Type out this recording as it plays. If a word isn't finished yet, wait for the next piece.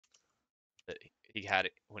he had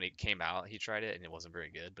it when it came out. He tried it and it wasn't very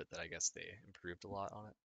good, but then I guess they improved a lot on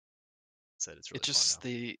it. Said it's really It fun just now.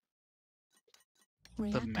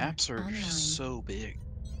 the maps are online. so big.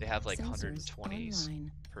 They have like Sensors 120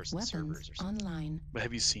 online. person Weapons servers or something. online. But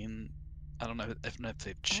have you seen? I don't know if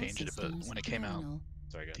they've changed it, but when it came out,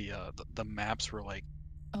 Sorry, good. the maps were like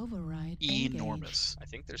Override enormous. I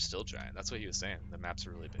think they're still giant. That's what he was saying. The maps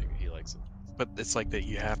are really big. He likes it. But it's like that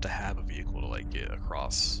you have to have a vehicle to like get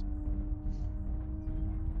across.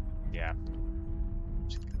 Yeah.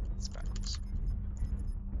 It's backwards.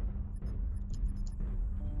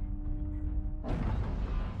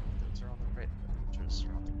 Those are on the right. Just are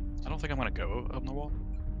on the... I don't think I'm gonna go up on the wall.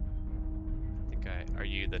 I think I. Are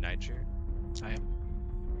you the Niger? I am.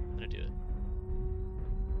 I'm gonna do it.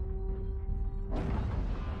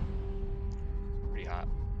 Pretty hot.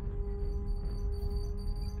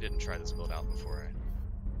 I didn't try this build out before.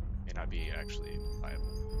 I may not be actually viable.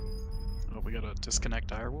 Oh, we gotta disconnect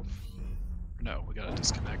Direwolf? No, we gotta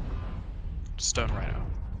disconnect Stone Rhino.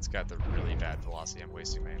 It's got the really bad velocity. I'm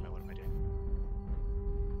wasting my ammo. What am I doing?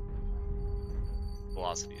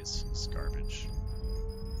 Velocity is garbage.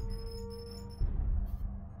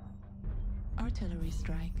 Artillery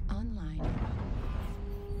strike online.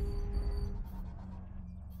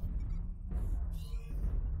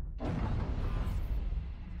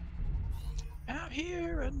 Out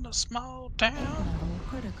here in a small town. Level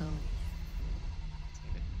critical.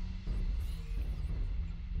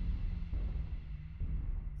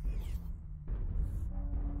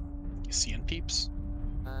 You seeing peeps?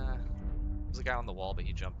 There's a guy on the wall, but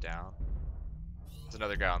he jumped down. There's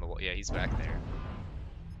another guy on the wall. Yeah, he's back there.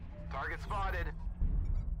 Target spotted.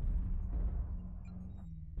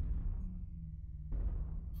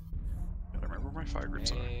 Gotta remember where my fire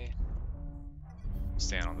groups are.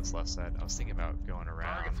 Stand on this left side. I was thinking about going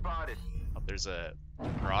around. Target spotted. Oh, there's a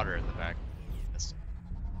marauder in the back.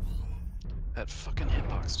 That fucking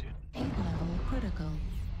hitbox, dude. Heat level critical.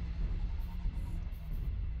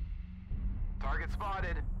 Target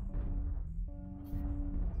spotted.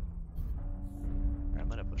 I'm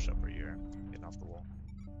gonna push up where you're getting off the wall.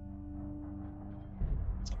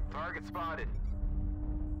 Target spotted.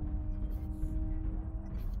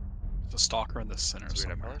 The stalker in the center That's weird.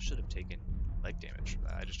 I somewhere. probably should have taken leg damage from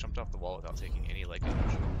that. I just jumped off the wall without taking any leg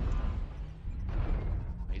damage.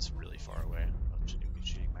 He's really far away. I shouldn't be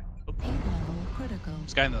shooting my. Oh. Heat level critical.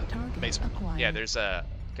 This guy in the Target basement. acquired. Yeah, there's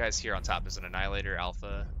guys here on top. There's an Annihilator,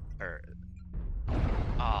 Alpha, or oh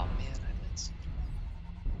man, I missed.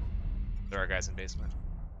 There are guys in basement.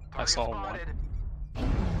 I saw one. Heat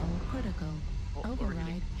level critical. Oh, we're Override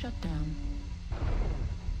getting- shutdown.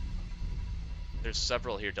 There's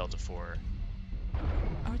several here, Delta 4.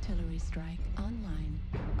 Artillery strike online.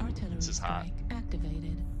 Artillery This is hot. strike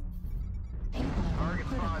activated. Heat level Target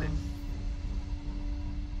critical. spotted.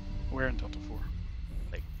 Where in Delta 4?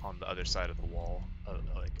 Like on the other side of the wall,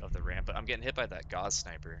 of the ramp. But I'm getting hit by that Gauss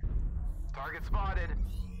sniper Target spotted.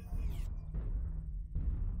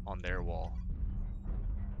 on their wall.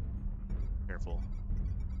 Careful.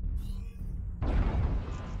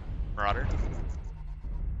 Marauder.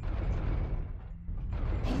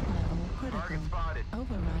 Heat level critical. Target spotted.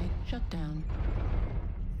 Override shutdown.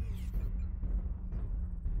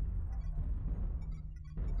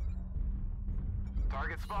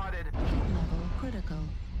 Target spotted. Heat level critical.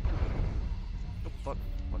 Oh, fuck.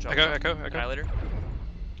 Watch out. Echo. Annihilator.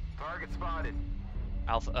 Target spotted.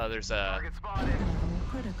 Alpha. There's a. Target spotted. Heat level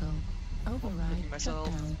critical. Override Looking myself.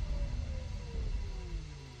 shutdown.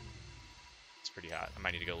 It's pretty hot. I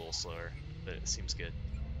might need to go a little slower, but it seems good.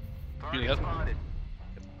 Target Yep. spotted.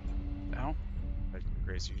 Now? I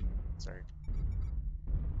graze you. Sorry.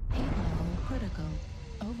 Heat level critical.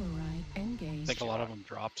 Override engaged. I think a lot of them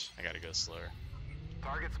dropped. I gotta go slower.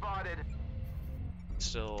 Target spotted.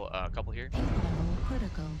 Still a couple here. Heat level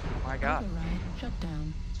critical. Oh my god. Override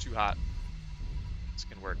shutdown. It's too hot. This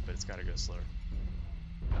can work, but it's gotta go slower.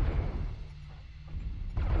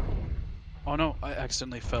 Oh no, I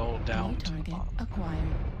accidentally fell down New to the target bottom.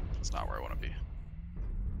 acquired. That's not where I want to be.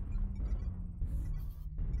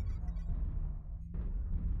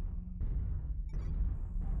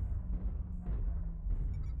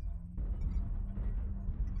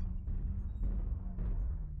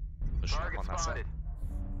 Pushing up Target on that side. spotted.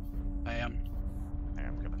 I am. I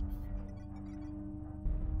am coming.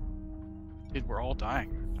 Dude, we're all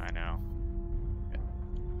dying. I know.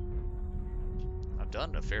 I've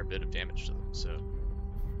done a fair bit of damage to them, so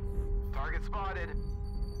Target spotted.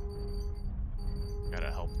 gotta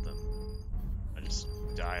help them. I just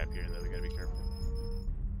die up here though, we gotta be careful.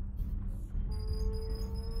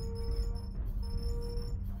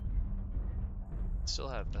 Still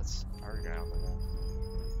have that's our guy on the wall.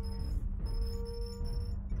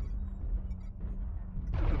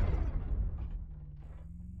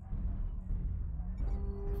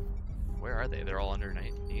 Where are they? They're all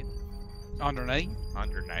underneath. Underneath?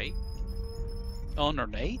 Undernight?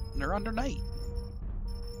 Underneath? They're underneath.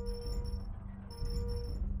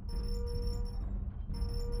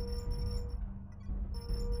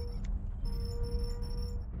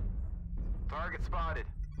 Target spotted.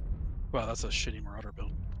 Wow, that's a shitty Marauder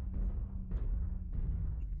build.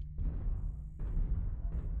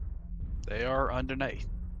 They are underneath.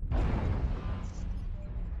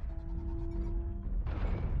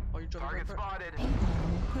 Oh, you're jumping Target right back. spotted. Heat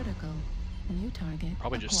level critical. New target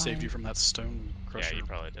Probably just saved acquired. you from that stone crusher. Yeah, you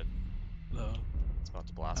probably did. The It's about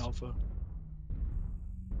to blast. alpha.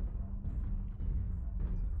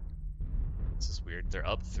 This is weird. They're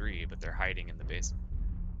up 3, but they're hiding in the basement.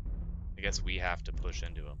 I guess we have to push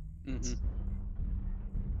into them. Mm-hmm.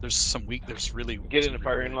 There's some weak. There's really Get in some the really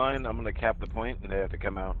firing weak- line. I'm gonna cap the point, and they have to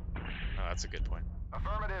come out. Oh, that's a good point.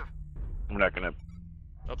 Affirmative. I'm not gonna.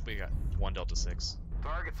 Oh, we got 1 Delta 6.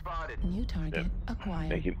 Target spotted. New target acquired.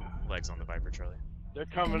 Thank you. Legs on the Viper, Charlie. They're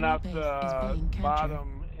coming Enemy out base the is being captured.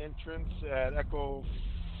 bottom entrance at Echo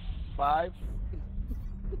 5.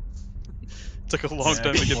 Took a long Yeah,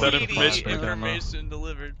 time to get that Speedy information. info. information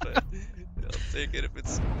delivered, but I'll take it if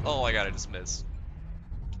it's. Oh my god, I just missed.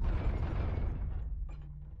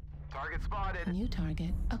 Target spotted. New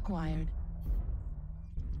target acquired.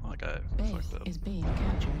 Oh, that guy Base fucked up. is being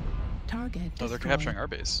captured. Target Oh, they're destroyed. capturing our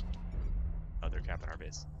base. Oh, they're capping our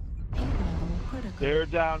base. Heat level critical. They're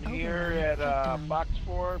down here Override at shutdown. Box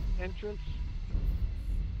 4 entrance.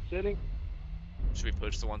 Sitting. Should we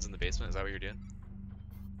push the ones in the basement? Is that what you're doing?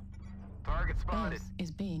 Target spotted. Base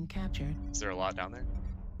is being captured. Is there a lot down there?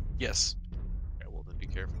 Yes, Okay, well then be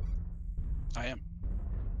careful. I am.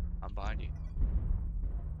 I'm behind you.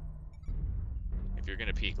 If you're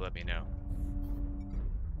gonna peek, let me know.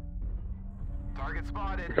 Target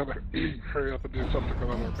spotted. We gotta hurry up and do something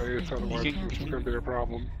on our base, otherwise You can- it's gonna be a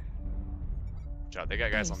problem. Watch out, they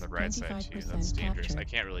got guys on the right side too. 25% That's dangerous. I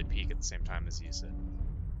captured. can't really peek at the same time as you said.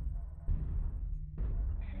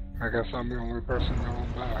 I guess I'm the only person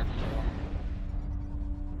going back, so.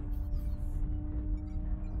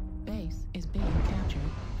 Base is being captured.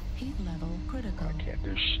 Heat level critical. I can't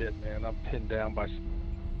do shit, man. I'm pinned down by. Heat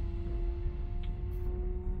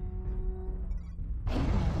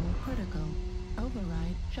level critical.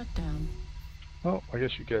 Override shutdown. Oh, I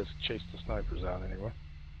guess you guys chased the snipers out anyway.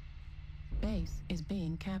 Base is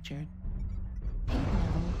being captured. Heat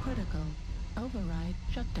level critical. Override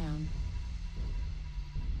shutdown.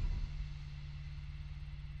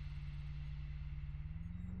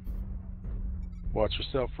 Watch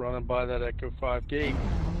yourself running by that Echo 5 gate. Heat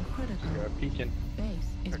level critical. You got peeking. Base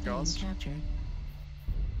is There being goes. captured.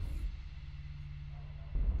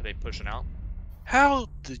 Are they pushing out? How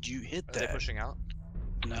did you hit Are they that? pushing out?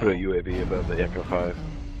 No, Put a UAV above the Echo 5. Critical.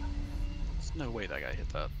 there's no way that guy hit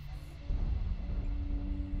that.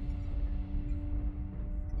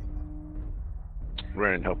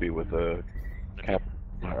 Run and help you with the cap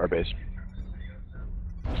our base.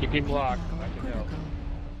 Keep him Heat locked. level I can help. critical.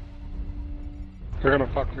 They're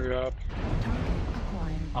gonna fuck me up. Target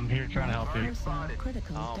acquired. I'm here trying to help you. Personnel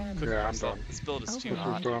critical damage. Cook Yeah, I'm yourself. done. This build is too Override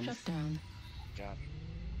hot. done. shutdown. God.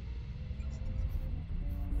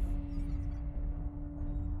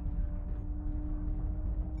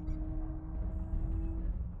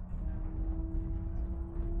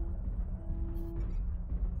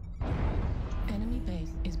 Enemy base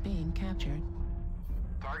is being captured.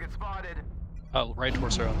 Target spotted. Oh, right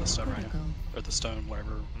torso on the stone right now. Critical. Or the stone,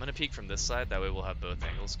 whatever. I'm gonna peek from this side. That way we'll have both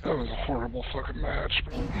angles That covered. was a horrible fucking match.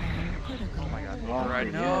 Heat level critical. Oh my god. Oh, Alright,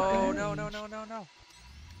 yeah. no, no, no, no, no, no.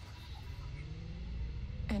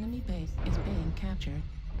 Enemy base is being captured.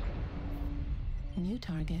 New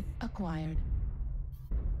target acquired.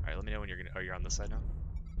 Alright, let me know when you're gonna. Oh, you're on this side now?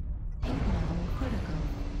 Heat level critical.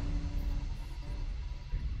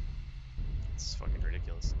 This is fucking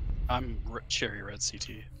ridiculous. I'm cherry red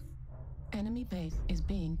CT. Enemy base is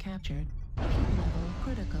being captured. Heat level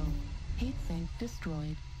critical. Heat sink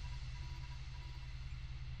destroyed.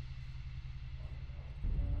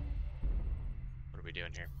 What are we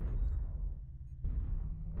doing here?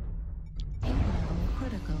 Heat level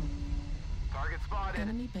critical. Target spotted.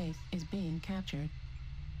 Enemy base is being captured.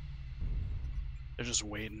 They're just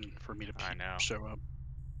waiting for me to I know. show up.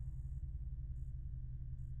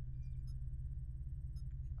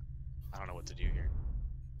 I don't know what to do here.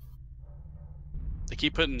 They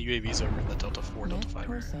keep putting UAVs over in the Delta 4, Delta Left 5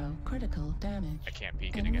 area. torso critical damage. I can't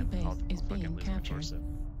peek it Enemy again. base I'll is fucking being lose my captured. torso.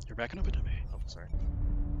 You're backing up into me. Oh, sorry.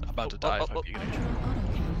 about to die if I peek at Ultra you.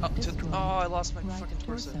 autocannon destroyed. I lost my Right fucking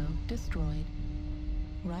torso. destroyed.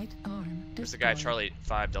 Right arm There's the destroyed. guy, Charlie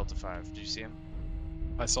 5 Delta 5. Did you see him?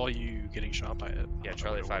 I saw you getting shot by it. Yeah, I don't know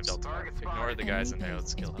Charlie what it 5 was. Delta 5. Target Ignore spotted. the guys Enemy in there. base Let's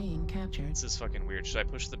is kill them. being captured. This is fucking weird. Should I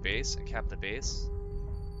push the base and cap the base?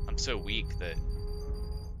 I'm so weak that.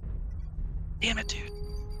 Damn it, dude.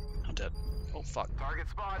 I'm dead. Oh fuck. Target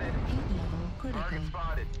spotted. Heat level critical. Target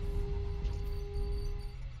spotted.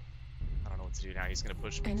 I don't know what to do now. He's gonna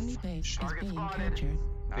push me. Enemy Fuck, base shit. is Target being spotted. captured.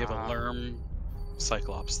 We have a Ah, Lerm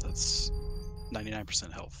Cyclops that's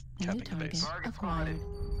 99% health, New capping the target base. Target acquired.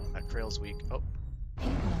 spotted. That Krail's weak. Oh, Heat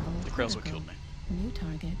level The Krail's what critical. killed me. New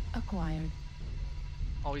target acquired.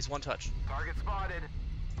 oh, he's one touch. Target spotted.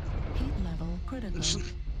 Heat level critical.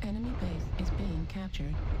 Enemy base is being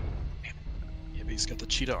captured. Yeah, but he's got the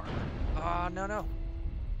cheetah armor. Ah, no, no.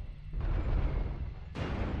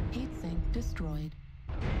 Heat sink destroyed.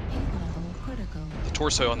 Heat level critical. The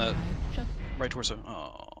torso on that Drive shut. right torso.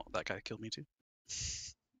 Oh, that guy killed me too.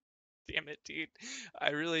 Damn it, dude. I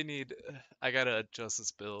really need. I gotta adjust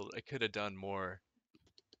this build. I could have done more.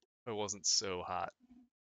 If it wasn't so hot.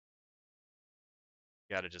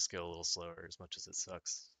 Gotta just go a little slower, as much as it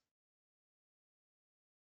sucks.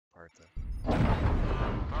 Partha.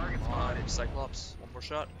 Target Come on, spotted. Cyclops. One more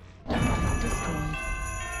shot. Target destroyed.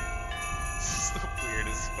 This is the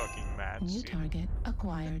weirdest fucking match. New dude. target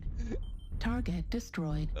acquired. Target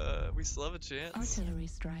destroyed. We still have a chance. Artillery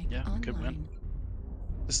strike Yeah, we online. could win.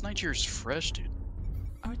 This Nightjare's fresh, dude.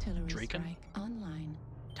 Artillery Draken? strike online.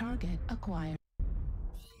 Target acquired.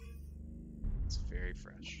 It's very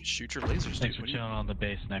fresh. Shoot your lasers, dude. Thanks for What do you- chilling on the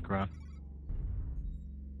base, Necron.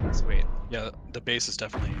 So wait, Yeah, the base is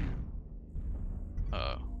definitely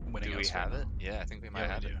winning do we us right have now. it? Yeah, I think we might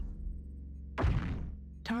Yeah, have we it. do.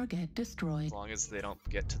 Target destroyed. As long as they don't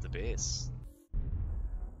get to the base.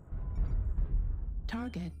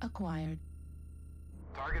 Target acquired.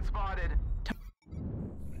 Target spotted.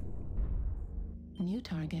 New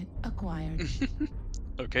target acquired.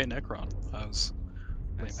 Okay, Necron. I was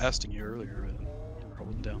Nice. lasting you earlier, and you're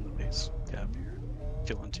holding down the base cap here,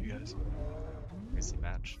 killing two guys. Crazy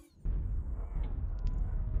match.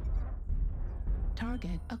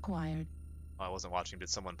 Target acquired. Oh, I wasn't watching. Did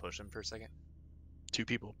someone push him for a second? Two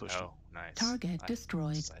people pushing. Oh, nice. Target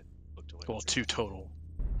destroyed. I looked away. Well, Wasn't two it? total.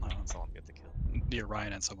 Saw him get the kill. The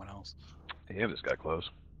Orion and someone else. Damn, this got close.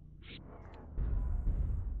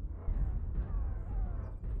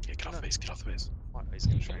 Yeah, get off the base. Get off the base. What? He's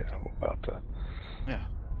gonna try and Yeah, kill. I'm about to Yeah,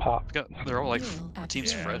 pop. we got. They're all like Fuel our at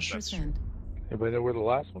team's Yeah, fresh. that's 0%. Everybody know where the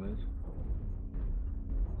last one is?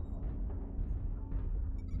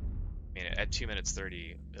 I mean, at 2 minutes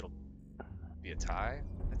 30, it'll be a tie,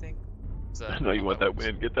 I think. Is that No, you how want that works?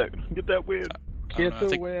 win. Get that win. I don't Get know, I the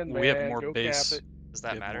think win, we have man. more Go base. cap it. Does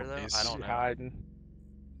that We have matter more though? base. I don't You're know. hiding.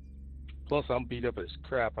 Plus, I'm beat up as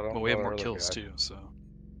crap. I don't. Well, we have know more our other kills guy. too, so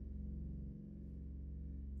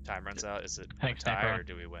Time runs out. Is it a Thanks, tie Necron. or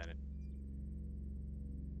do we win it?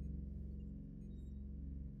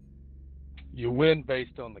 You win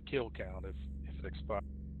based on the kill count if it expires.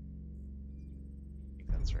 I think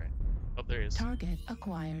that's right. Oh, there he is. Target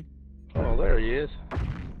acquired. Oh, there he is.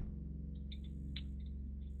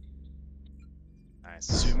 Nice.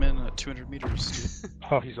 zoom in at 200 meters, dude.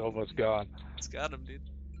 Oh, he's almost gone. It's got him, dude.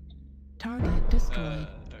 Target destroyed.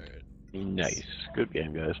 Alright. Nice. Good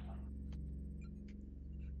game, guys.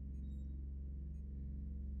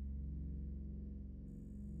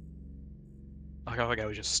 I got a guy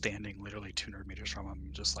was just standing literally 200 meters from him,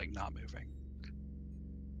 just like not moving,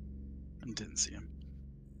 and didn't see him.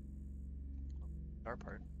 Our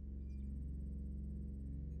part.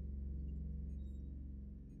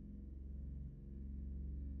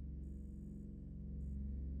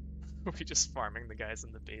 Are we just farming the guys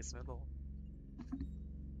in the basement?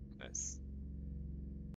 Nice.